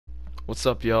What's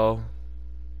up, y'all?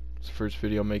 It's the first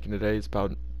video I'm making today. It's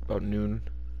about noon,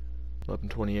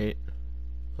 11:28.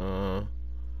 Uh,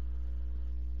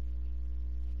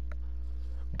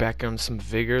 Back on some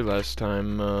Vigor. Last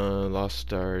time,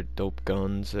 lost our dope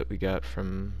guns that we got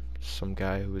from some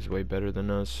guy who was way better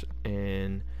than us,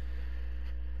 and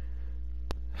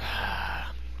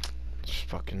just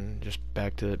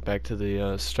back to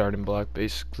the starting block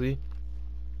basically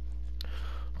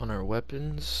on our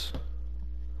weapons.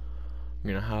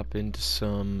 We're gonna hop into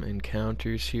some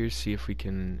encounters here, see if we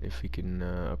can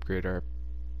upgrade our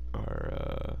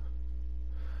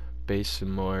base some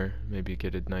more, maybe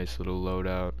get a nice little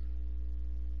loadout,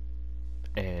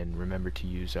 and remember to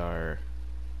use our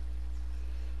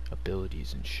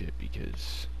abilities and shit,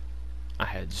 because I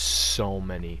had so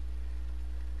many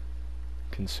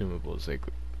consumables. Like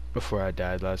before I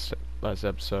died last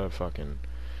episode,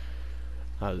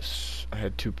 I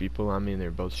had two people on me and they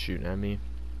were both shooting at me.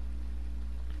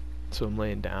 So I'm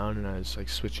laying down and I was like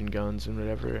switching guns and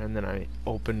whatever, and then I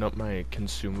opened up my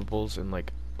consumables and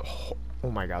like,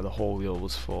 oh my god, the whole wheel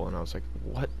was full, and I was like,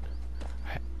 what?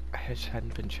 I just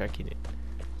hadn't been checking it.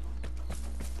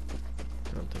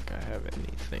 I don't think I have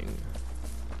anything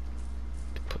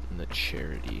to put in the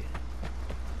charity.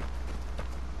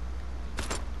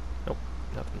 Nope,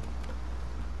 nothing.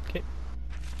 Okay,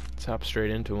 let's hop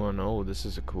straight into one. Oh, this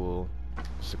is a cool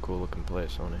looking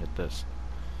place. I want to hit this.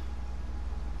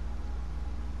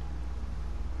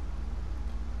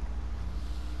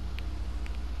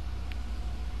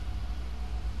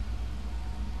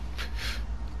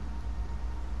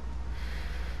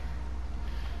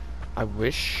 I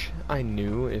wish I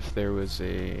knew if there was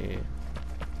like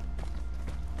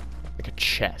a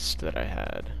chest that I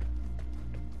had.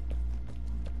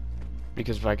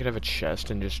 Because if I could have a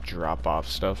chest and just drop off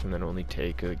stuff and then only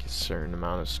take like a certain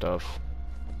amount of stuff.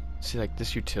 See, like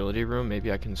this utility room,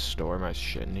 maybe I can store my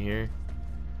shit in here.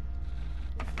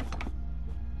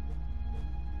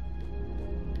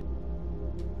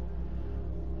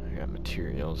 I got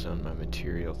materials on my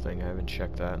material thing. I haven't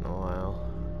checked that in a while.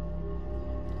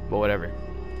 But whatever.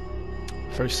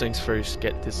 First things first,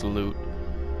 get this loot.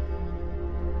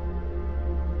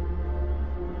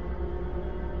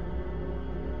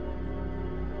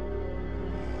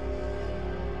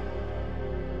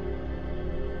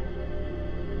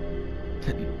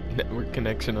 Network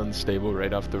connection unstable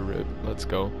right off the rip. Let's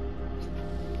go.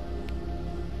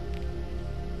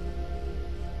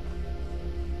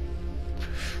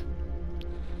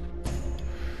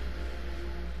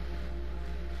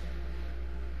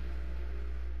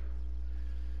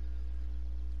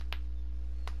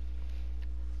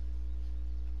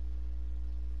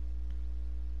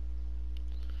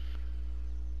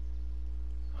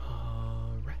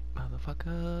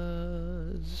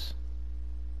 Motherfuckers.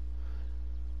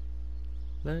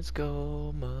 Let's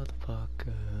go,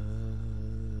 motherfuckers.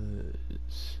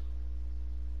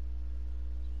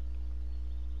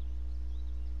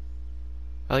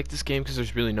 I like this game because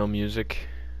there's really no music.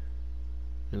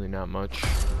 Really not much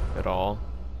at all.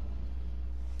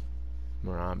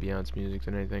 More ambiance music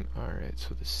than anything. Alright,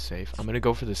 so the safe. I'm gonna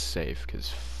go for the safe because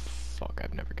fuck,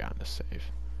 I've never gotten a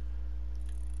safe.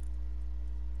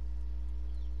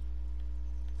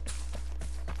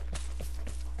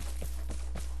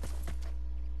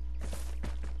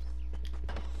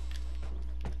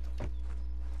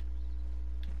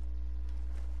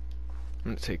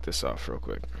 I'm gonna take this off real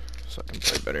quick so I can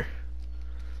play better.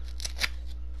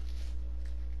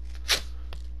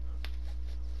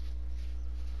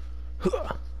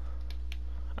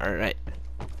 Alright.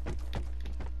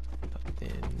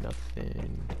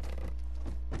 Nothing.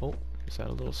 Oh, is that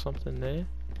a little something there?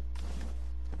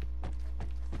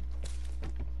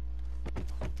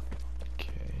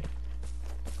 Okay.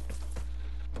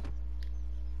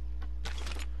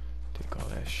 Take all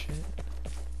that shit.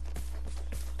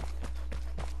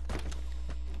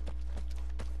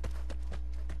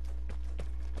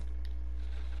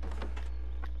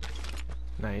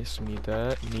 Nice, need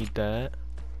that.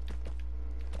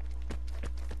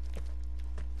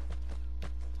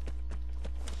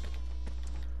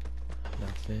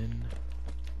 Nothing.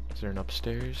 Is there an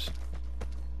upstairs?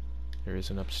 There is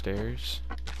an upstairs.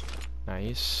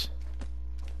 Nice.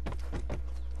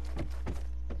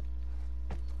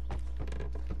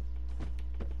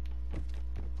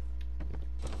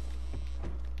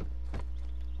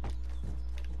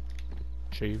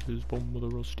 Shave his bum with a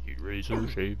rusty razor,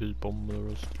 shave his bum with a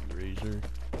rusty razor.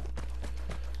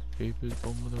 Shave his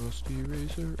bum with a rusty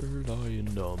razor early in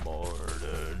the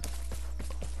morning.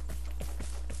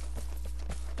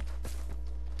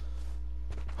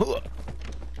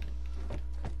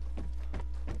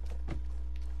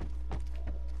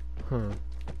 Huh.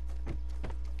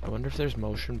 I wonder if there's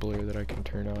motion blur that I can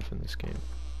turn off in this game.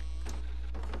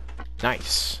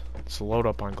 Nice! Let's load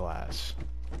up on glass.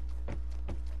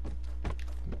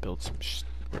 Build some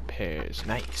repairs.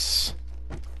 Nice!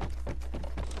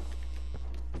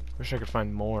 Wish I could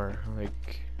find more.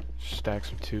 Like,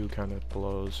 stacks of 2 kind of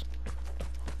blows.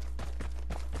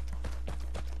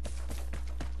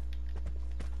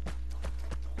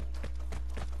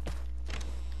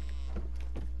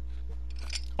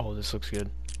 Oh, this looks good.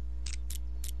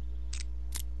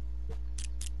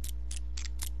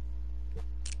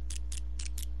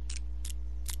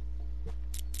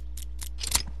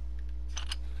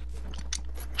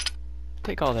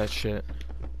 Take all that shit.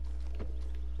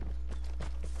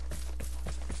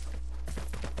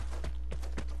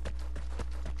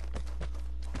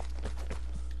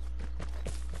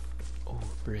 Oh,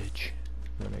 bridge.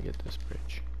 When I get this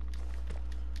bridge.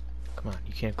 Come on,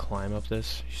 you can't climb up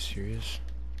this? Are you serious?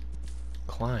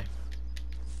 Climb.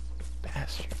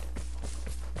 Bastard.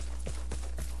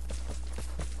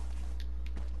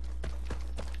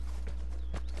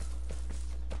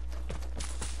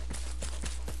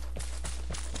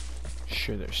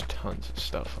 Sure, there's tons of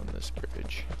stuff on this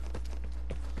bridge.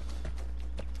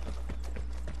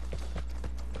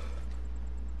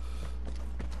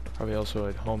 Probably also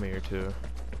a homie or two.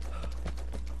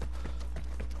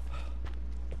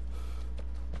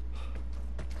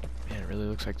 Man, it really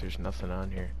looks like there's nothing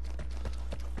on here.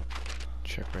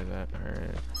 Check where that.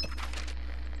 Alright.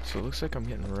 So it looks like I'm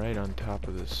getting right on top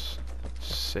of this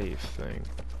safe thing.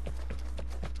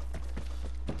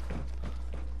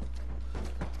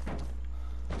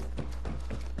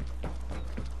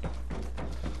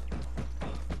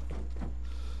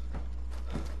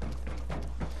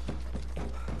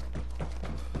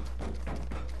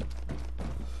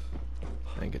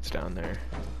 I think it's down there.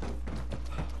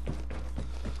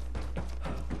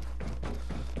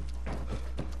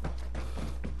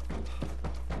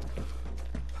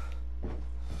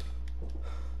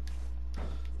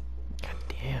 God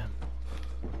damn.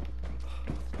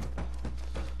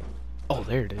 Oh,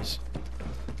 there it is.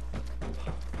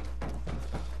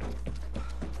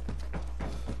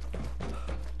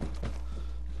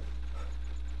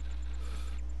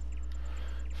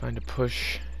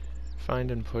 Find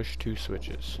and push 2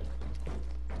 switches.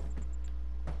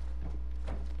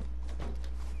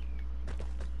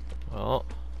 Well,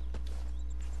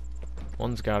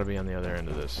 one's got to be on the other end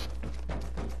of this.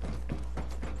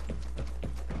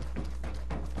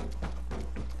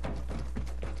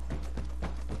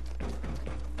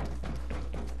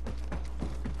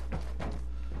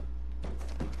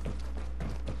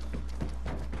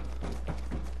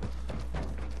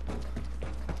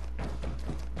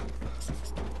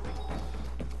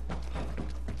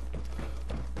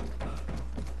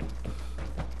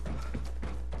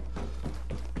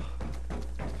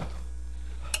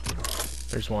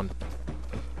 There's one.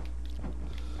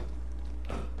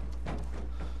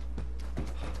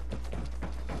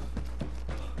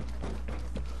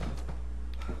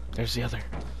 There's the other.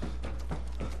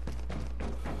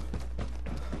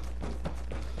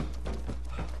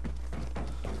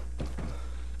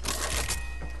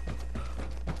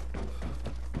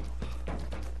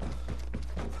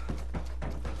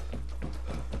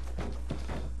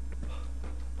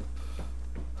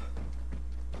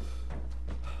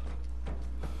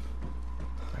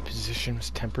 Position was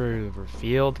temporarily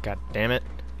revealed. God damn it.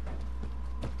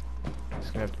 It's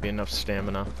gonna have to be enough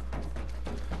stamina.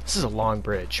 This is a long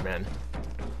bridge, man.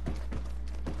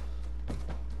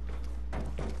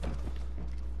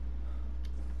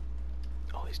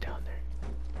 Oh, he's down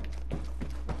there.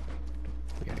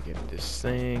 We gotta get this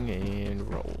thing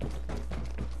and roll.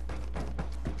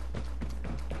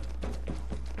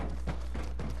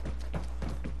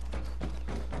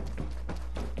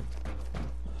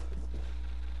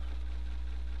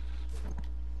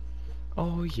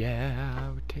 Oh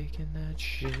yeah, we're taking that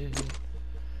shit.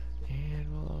 And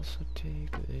we'll also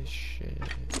take this shit.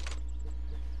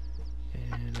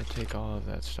 And we'll take all of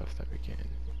that stuff that we can.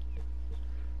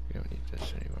 We don't need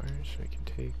this anymore, so we can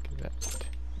take that.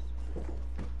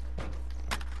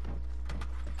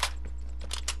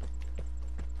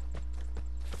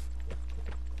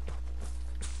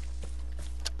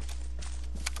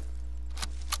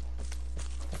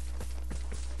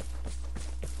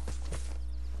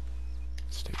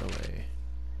 Away.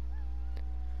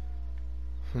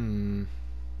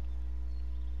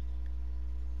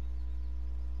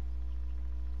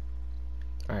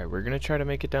 Alright, we're gonna try to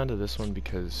make it down to this one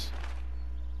because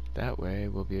that way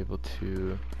we'll be able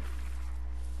to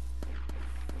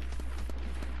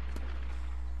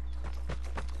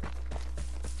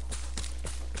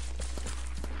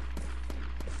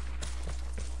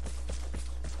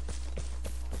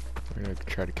We're gonna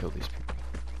try to kill these people.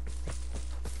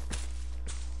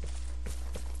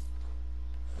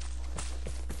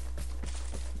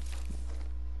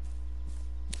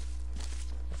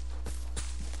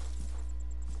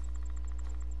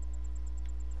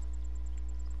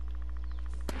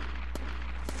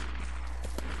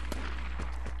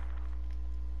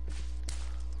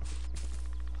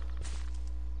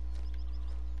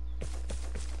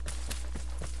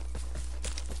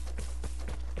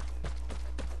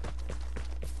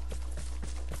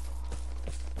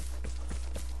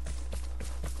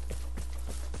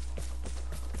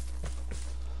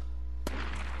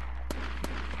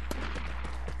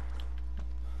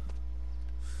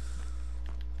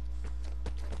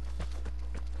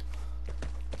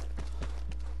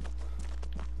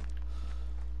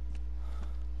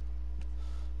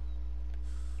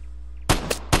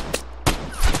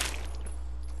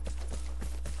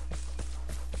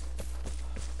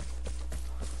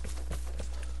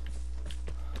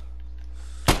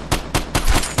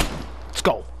 Let's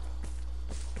go.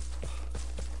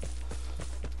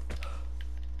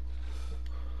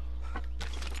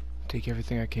 Take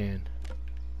everything I can.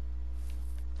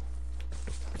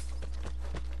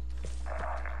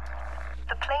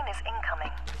 The plane is incoming.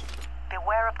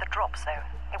 Beware of the drop zone.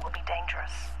 It will be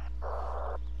dangerous.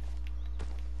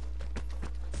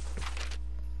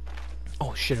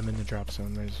 Oh shit, I'm in the drop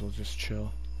zone. Might as well just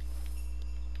chill.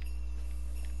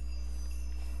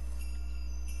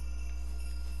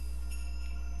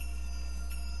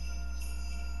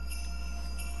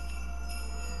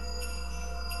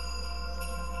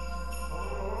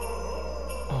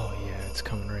 Oh yeah, it's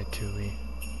coming right to me.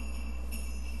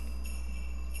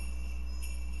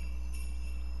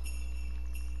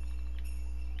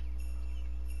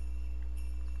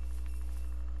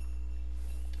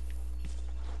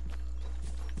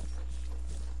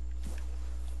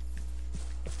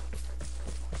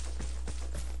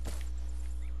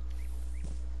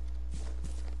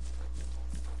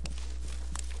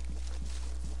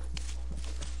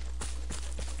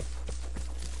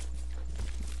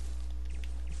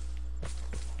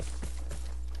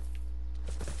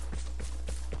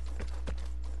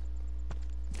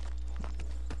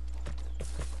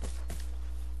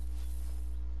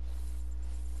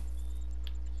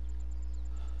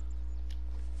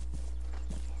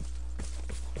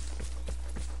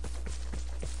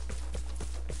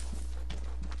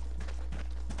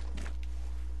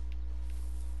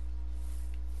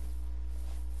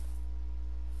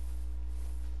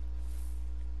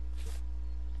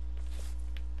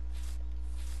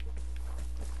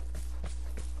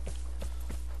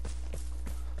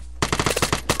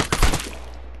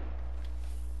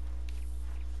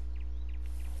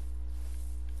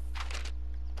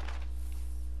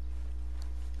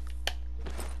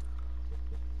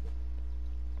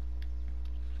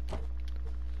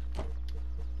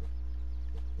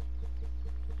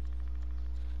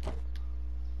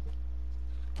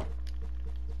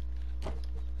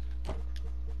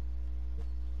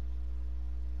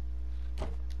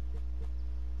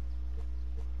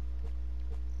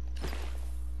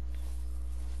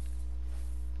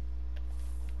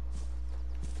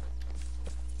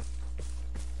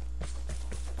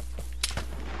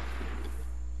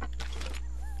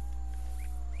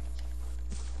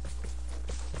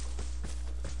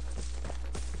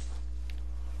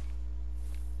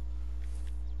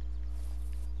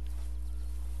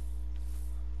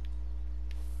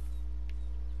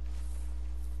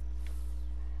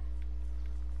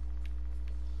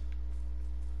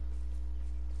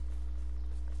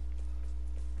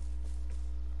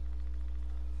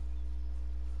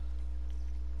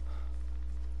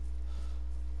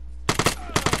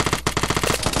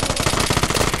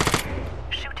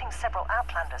 Several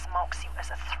Outlanders marks you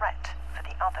as a threat for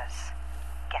the others.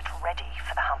 Get ready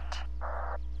for the hunt.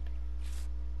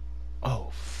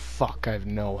 Oh fuck, I have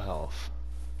no health.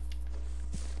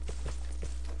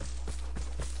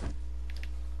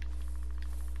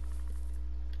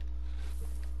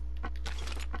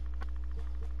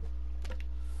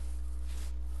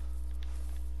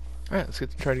 Alright,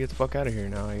 let's try to get the fuck out of here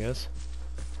now, I guess.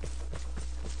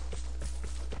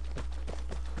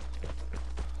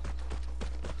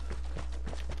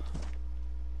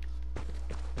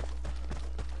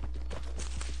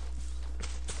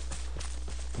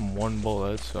 One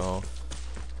bullet, so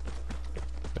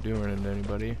if I do run into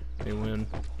anybody, they win.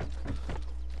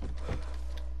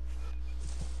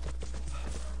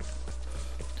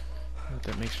 But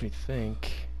that makes me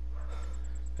think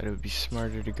that it would be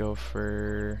smarter to go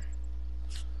for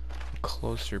a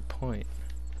closer point.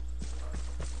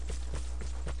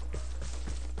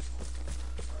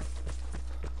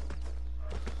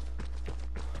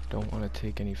 Don't want to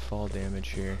take any fall damage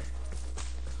here.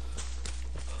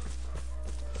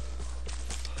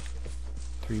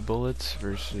 3 bullets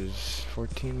versus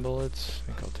 14 bullets.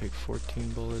 I think I'll take 14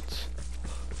 bullets.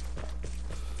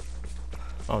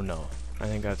 Oh no, I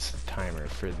think that's the timer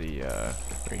for the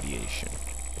radiation.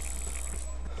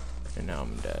 And now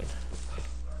I'm dead.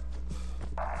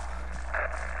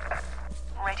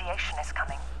 Radiation is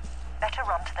coming. Better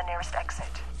run to the nearest exit.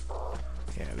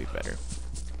 Yeah, it'd be better.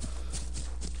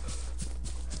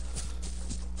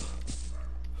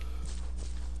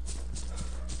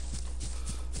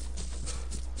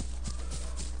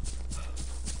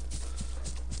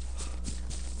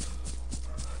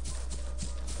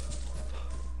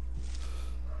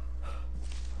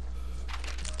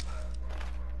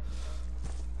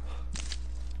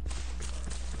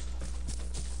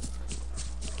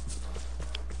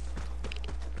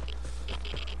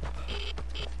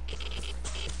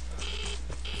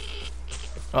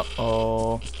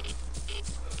 Uh-oh.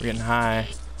 We're getting high.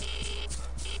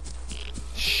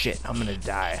 Shit, I'm gonna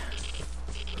die.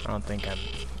 I don't think I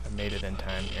made it in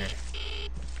time here.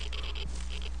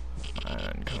 Come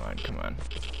on, come on, come on.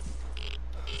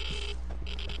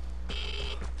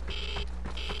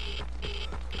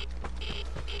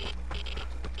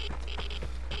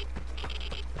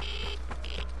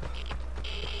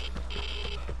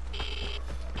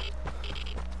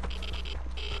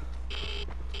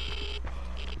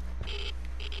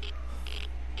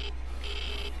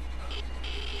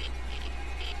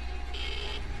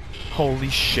 Holy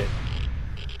shit.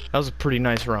 That was a pretty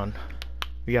nice run.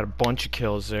 We got a bunch of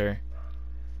kills there.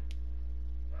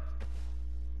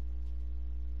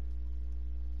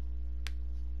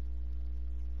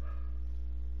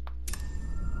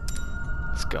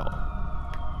 Let's go.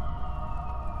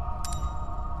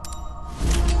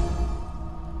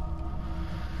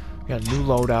 We got a new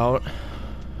loadout.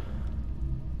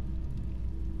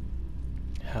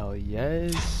 Hell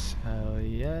yes. Hell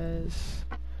yes.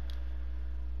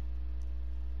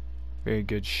 Very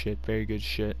good shit, very good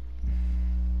shit.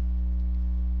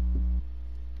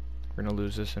 We're gonna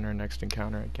lose this in our next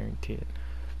encounter, I guarantee it.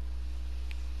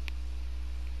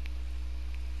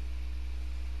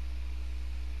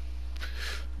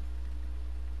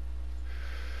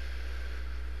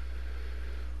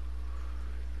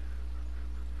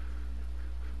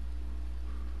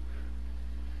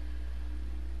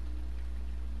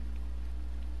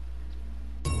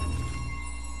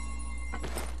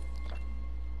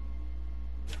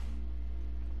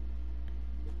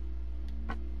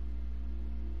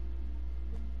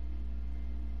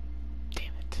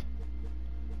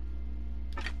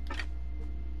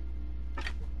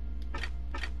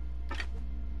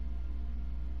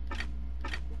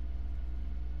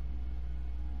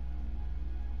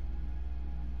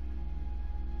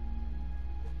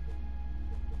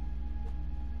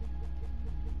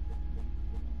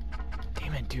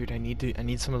 Dude, I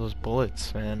need some of those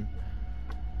bullets, man.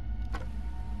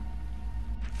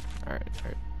 Alright.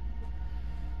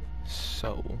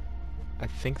 So, I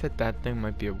think that thing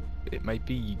might be it might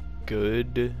be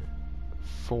good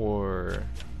for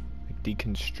like,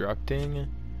 deconstructing.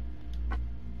 Let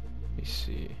me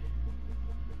see.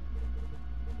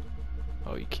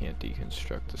 Oh, you can't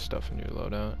deconstruct the stuff in your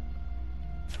loadout.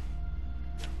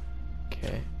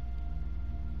 Okay.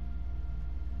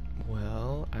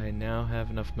 Well, I now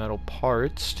have enough metal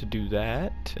parts to do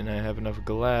that, and I have enough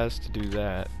glass to do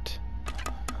that.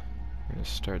 I'm gonna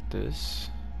start this.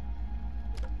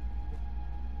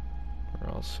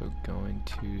 We're also going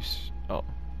to... oh,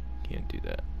 can't do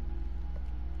that.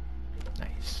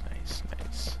 Nice, nice,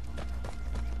 nice.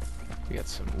 We got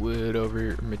some wood over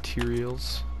here,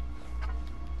 materials.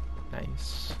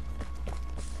 Nice.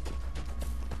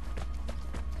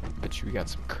 Bet you we got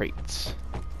some crates.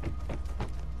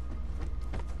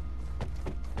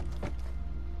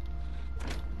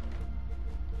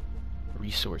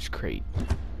 Resource crate.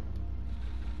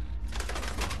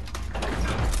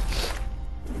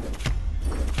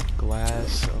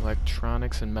 Glass,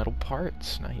 electronics, and metal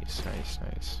parts. Nice, nice,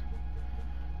 nice.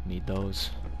 Need those.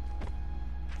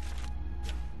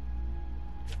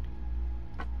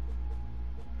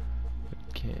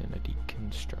 What can I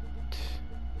deconstruct?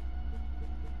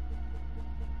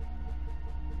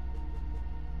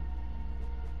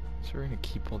 So we're gonna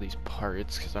keep all these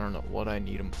parts because I don't know what I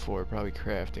need them for. Probably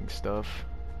crafting stuff.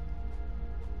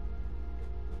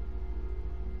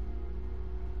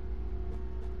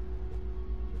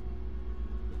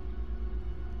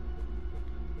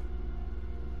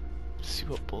 Let's see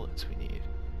what bullets we need.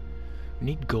 We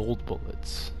need gold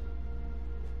bullets.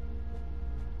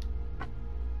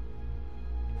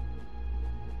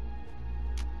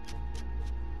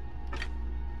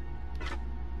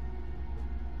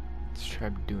 try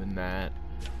doing that.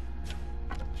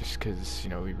 Just because, you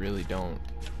know, we really don't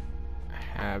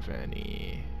have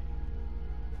anything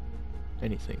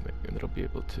that'll be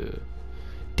able to...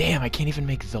 Damn, I can't even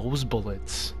make those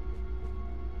bullets.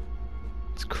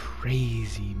 It's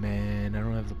crazy, man. I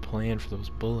don't have the plan for those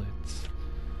bullets.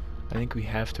 I think we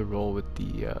have to roll with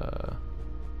the,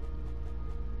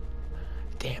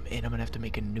 Damn it, I'm gonna have to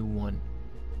make a new one.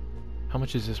 How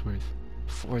much is this worth?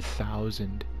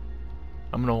 4,000.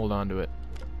 I'm gonna hold on to it.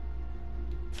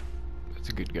 That's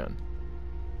a good gun.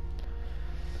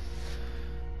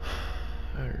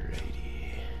 Alrighty.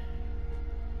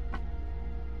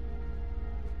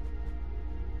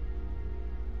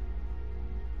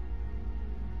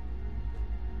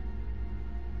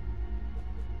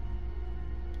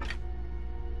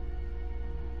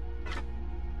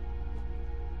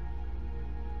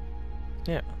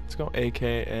 Yeah, let's go AK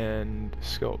and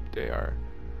scope. They are.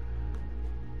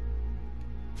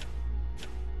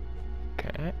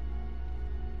 Okay.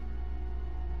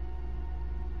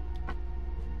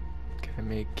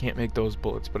 Can't make those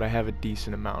bullets, but I have a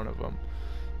decent amount of them,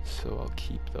 so I'll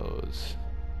keep those.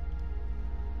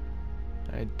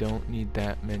 I don't need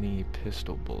that many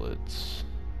pistol bullets.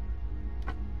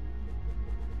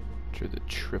 Which are the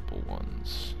triple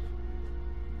ones.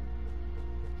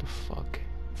 The fuck?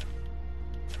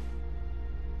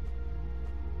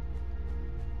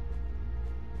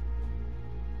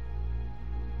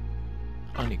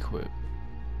 Unequip.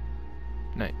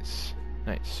 Nice.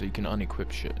 Nice. So you can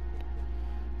unequip shit.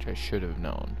 Which I should have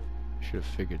known. Should have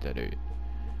figured that out.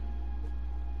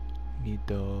 Need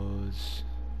those.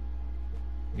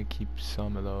 We keep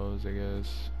some of those, I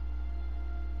guess.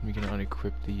 We can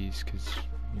unequip these because,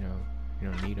 you know, we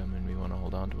don't need them and we want to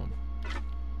hold on to them.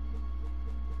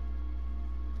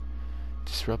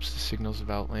 Disrupts the signals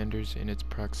of outlanders in its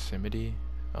proximity.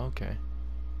 Okay.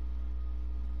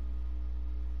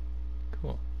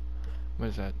 Cool. What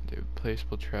does that do?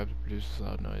 Placeable trap produces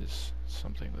loud noise.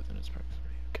 Something within its proximity.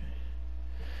 Okay.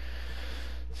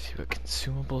 Let's see what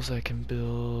consumables I can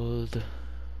build.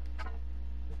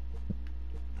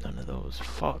 None of those.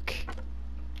 Fuck.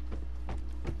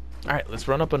 Alright, let's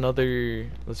run up another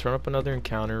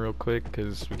encounter real quick,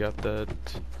 because we got that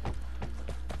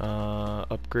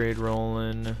upgrade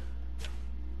rolling.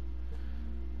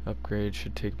 Upgrade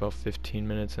should take about 15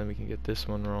 minutes, and we can get this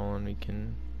one rolling. We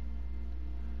can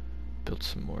build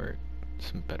some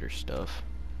better stuff.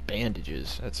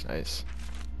 Bandages, that's nice.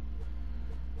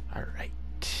 Alright.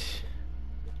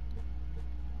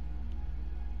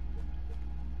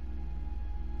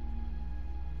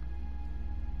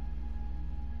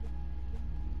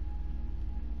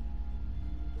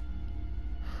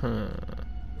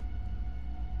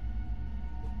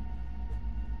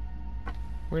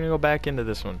 We're gonna go back into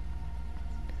this one.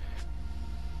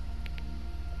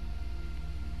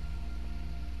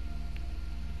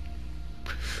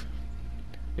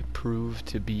 It proved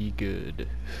to be good.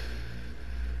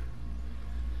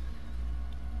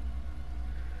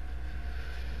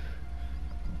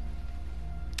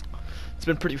 It's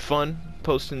been pretty fun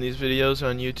posting these videos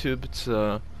on YouTube. It's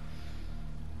you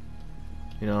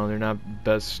know, they're not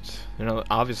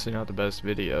obviously not the best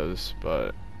videos,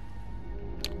 but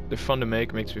they're fun to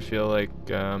make. Makes me feel like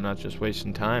I'm not just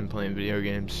wasting time playing video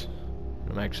games.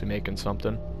 I'm actually making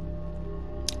something.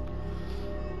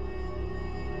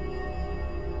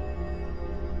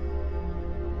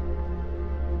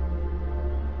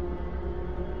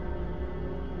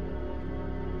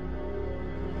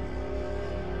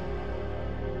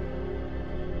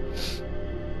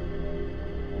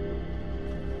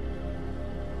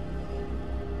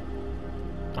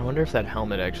 I wonder if that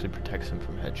helmet actually protects him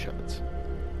from headshots.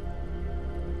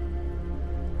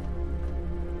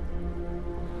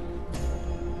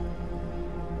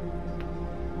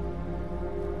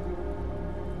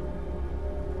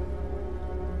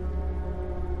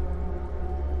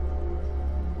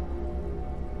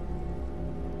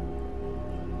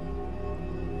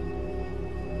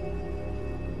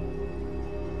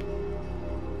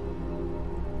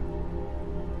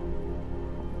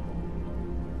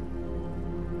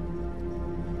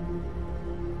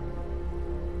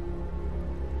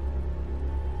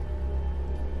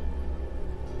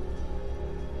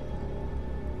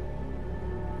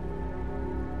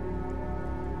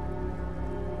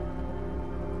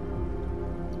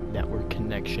 Network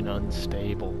connection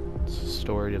unstable. It's the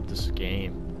story of this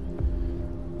game.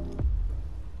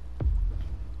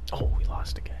 Oh, we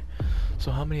lost a guy.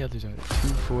 So how many others are there? 2,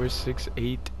 4, 6,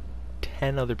 8,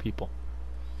 10 other people.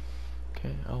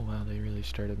 Okay. Oh wow, they really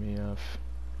started me off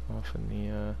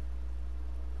in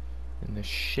the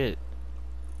shit.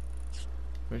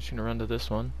 We're just gonna run to this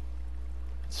one.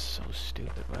 That's so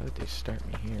stupid. Why would they start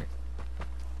me here?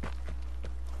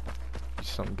 There's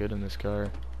something good in this car.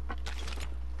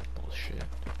 Bullshit.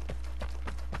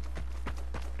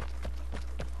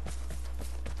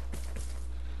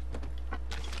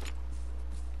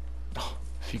 Oh,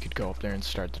 if you could go up there and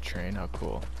start the train, how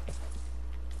cool.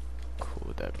 Cool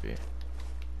would that be?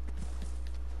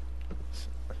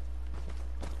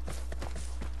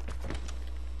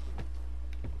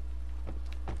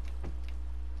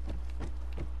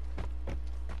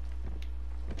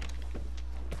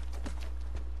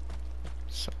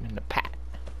 Something in the pat.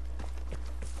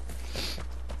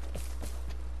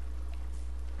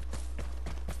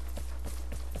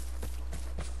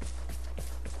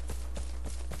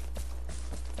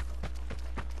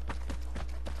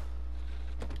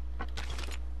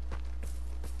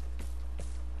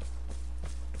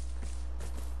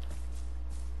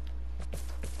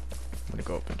 I'm gonna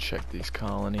go up and check these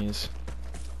colonies.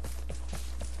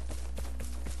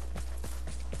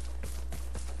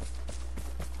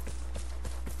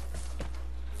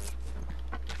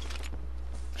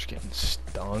 Just getting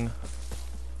stung.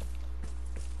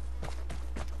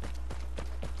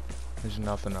 There's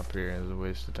nothing up here. It's a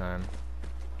waste of time.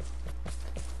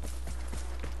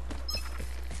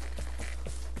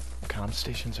 Comm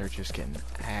stations are just getting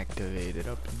activated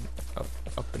up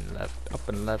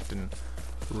and left and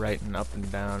right and up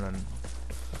and down and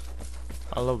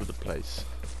all over the place.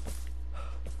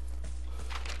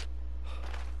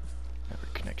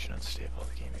 Network connection unstable.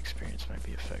 The game experience might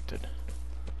be affected.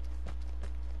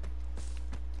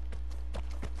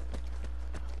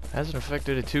 Hasn't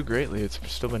affected it too greatly. It's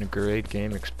still been a great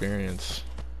game experience.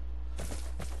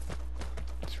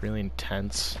 It's really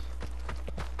intense.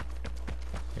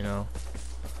 You know?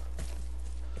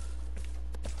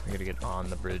 I gotta get on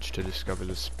the bridge to discover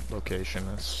this location.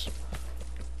 That's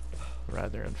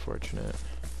rather unfortunate.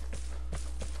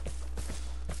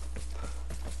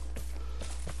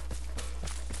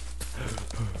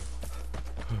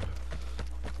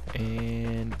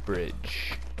 And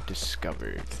bridge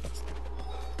discovered.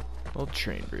 Old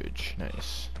train bridge,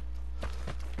 nice.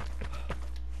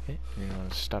 Okay, you're gonna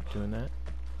want to stop doing that.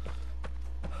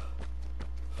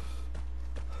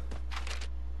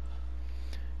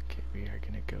 Okay, we are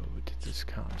gonna go to this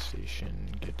comm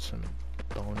station, get some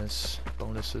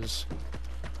bonuses.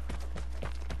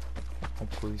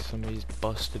 Hopefully somebody's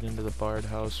busted into the Bard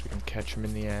house. We can catch him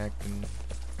in the act and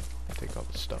take all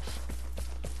the stuff.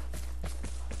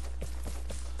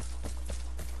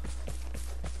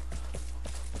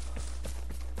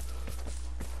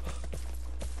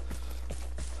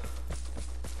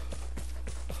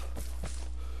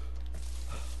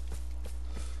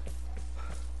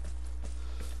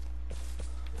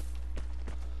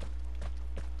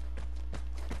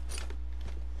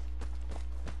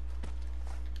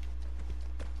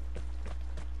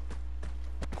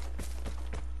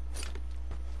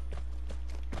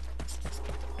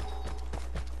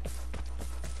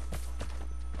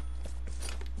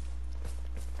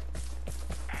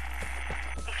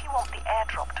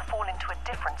 Airdrop to fall into a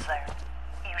different zone.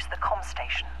 Use the comm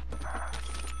station.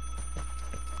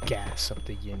 Gas up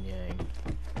the yin yang.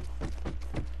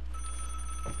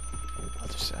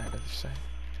 Other side, other side.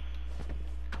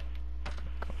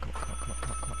 Come on.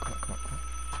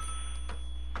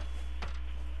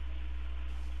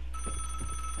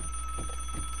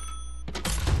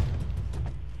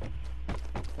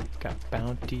 Got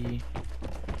bounty.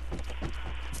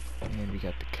 And we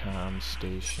got the comm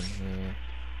station here.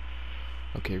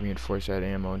 Okay, reinforce that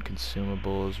ammo and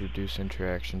consumables, reduce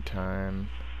interaction time.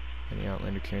 Any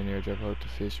outlander carrying the airdrop out to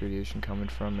face radiation coming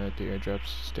from it. The airdrop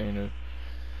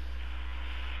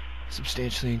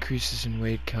substantially increases in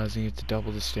weight, causing it to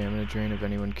double the stamina drain of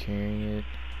anyone carrying it.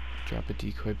 Drop a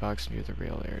decoy box near the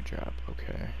rail airdrop.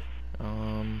 Okay.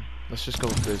 Let's just go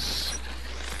with this.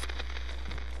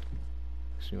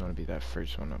 Because we want to be that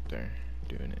first one up there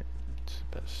doing it. It's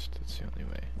the best. That's the only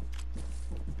way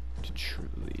to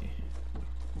truly...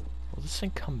 Will this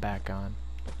thing come back on?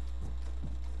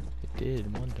 It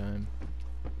did one time.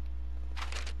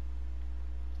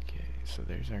 Okay, so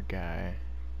there's our guy.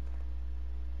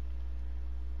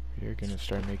 We're gonna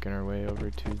start making our way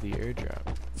over to the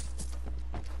airdrop.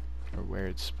 Or where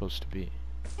it's supposed to be.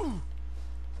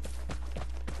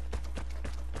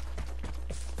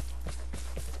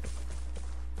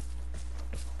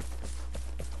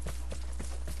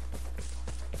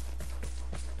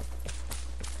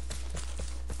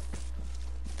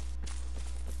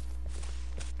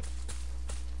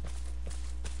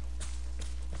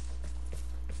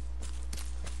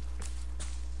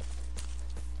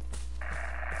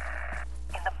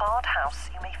 In the Bard house,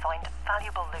 you may find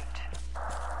valuable loot.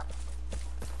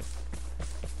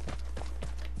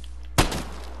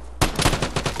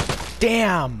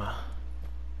 Damn!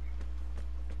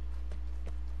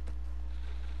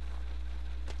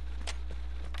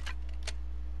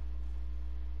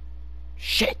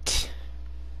 Shit!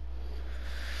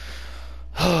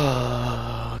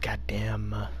 Oh,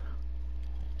 goddamn.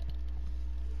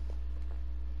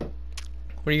 What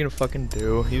are you gonna fucking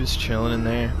do? He was chilling in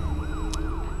there.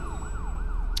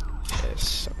 Yeah,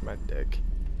 suck my dick.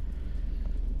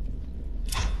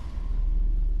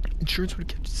 Insurance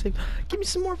would have kept you safe. Give me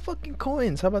some more fucking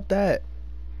coins. How about that?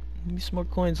 Give me some more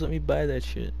coins. Let me buy that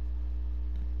shit.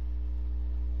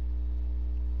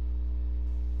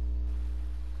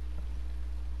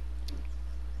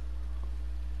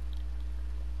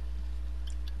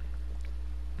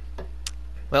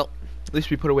 Well, at least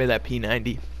we put away that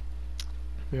P90.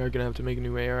 We are gonna have to make a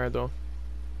new AR though.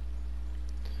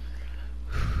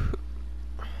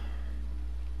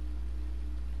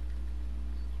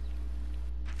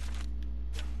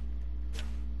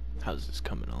 How's this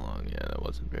coming along? Yeah, that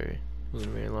wasn't a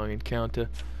very long encounter.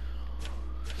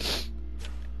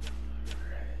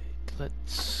 Alright,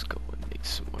 let's go and make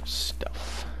some more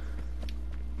stuff.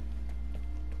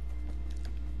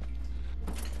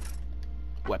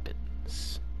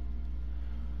 Weapons.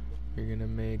 We're gonna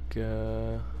make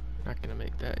not gonna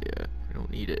make that yet. We don't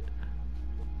need it.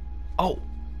 Oh!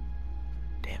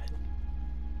 Damn it.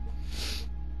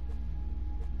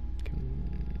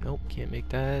 Nope, can't make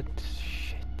that.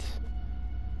 Shit.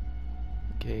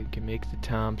 Okay, we can make the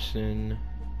Thompson.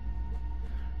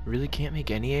 Really can't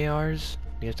make any ARs?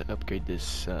 We have to upgrade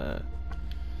this, we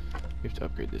have to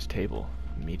upgrade this table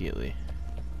immediately.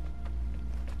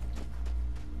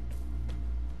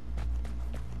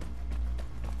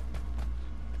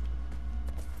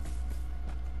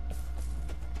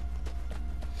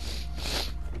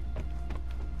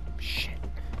 Shit.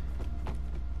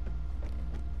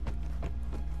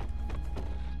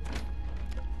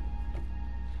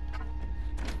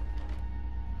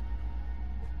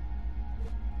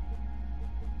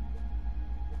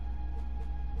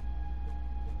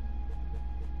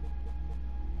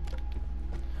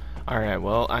 Alright,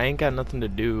 well, I ain't got nothing to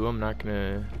do.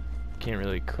 Can't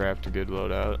really craft a good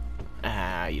loadout.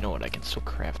 Ah, you know what? I can still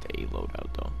craft a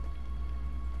loadout, though.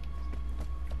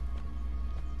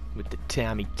 With the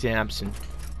Tommy Thompson.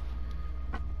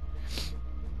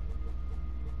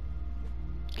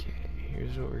 Okay,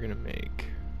 here's what we're gonna make.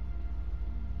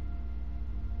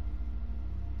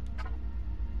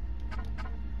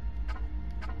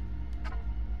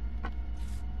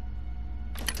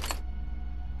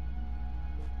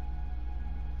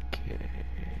 Okay,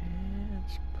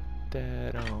 let's put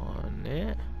that on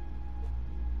it.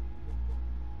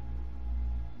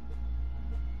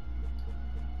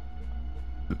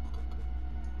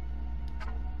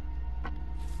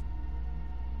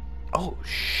 Oh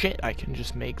shit, I can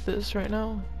just make this right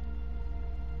now?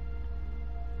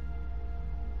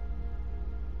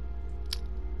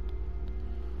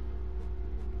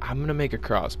 I'm gonna make a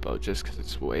crossbow just because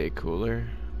it's way cooler.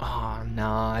 Oh no,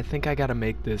 I think I gotta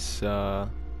make this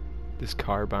this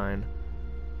carbine.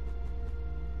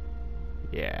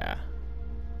 Yeah.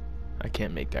 I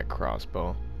can't make that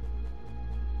crossbow.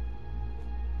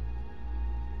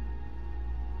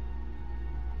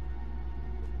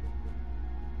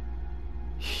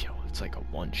 Yo, it's like a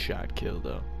one-shot kill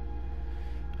though.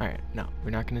 Alright, no,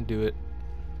 we're not gonna do it.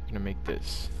 We're gonna make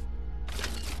this.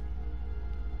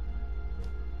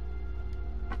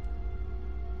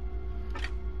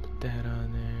 Put that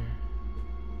on there.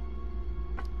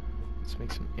 Let's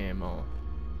make some ammo.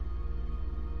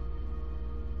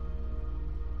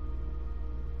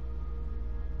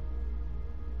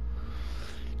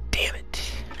 Damn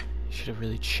it! Should have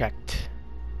really checked.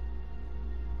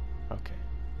 Okay.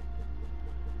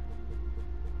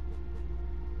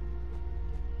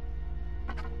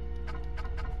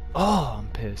 Oh, I'm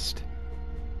pissed.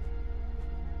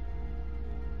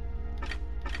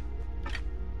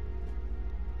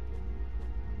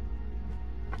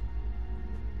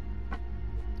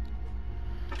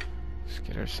 Let's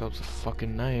get ourselves a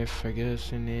fucking knife, I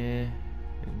guess, in there.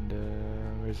 And,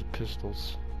 where's the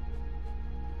pistols?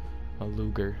 A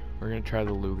Luger. We're gonna try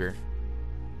the Luger.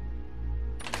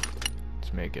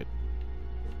 Let's make it.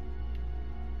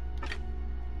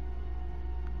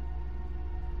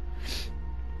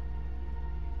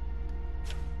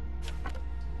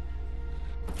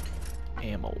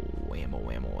 Ammo,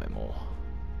 ammo, ammo, ammo.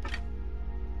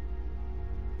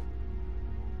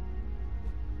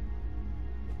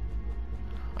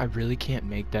 I really can't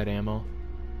make that ammo.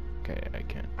 Okay, I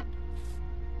can.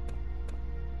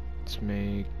 Let's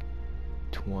make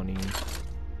 20.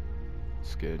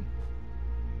 It's good.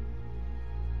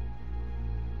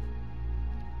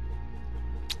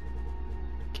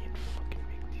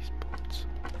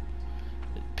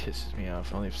 pisses me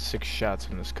off. I only have 6 shots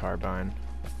in this carbine.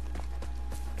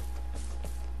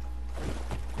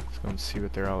 Let's go and see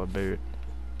what they're all about.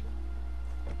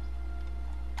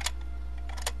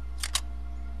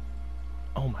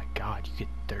 Oh my god, you get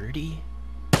 30?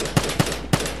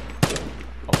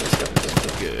 Oh, this gun is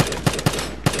good.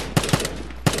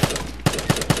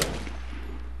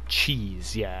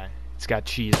 Cheese, yeah. It's got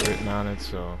cheese written on it,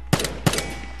 so...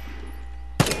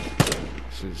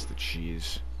 This is the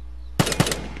cheese.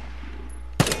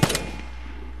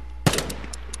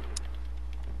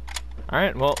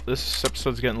 Alright, well, this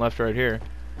episode's getting left right here.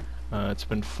 It's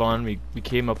been fun. We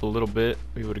came up a little bit.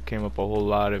 We would have came up a whole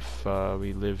lot if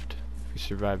we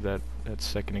survived that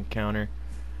second encounter.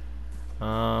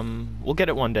 We'll get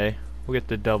it one day. We'll get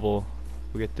the double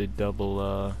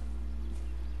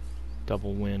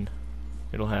win.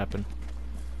 It'll happen.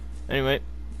 Anyway,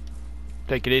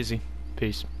 take it easy.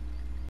 Peace.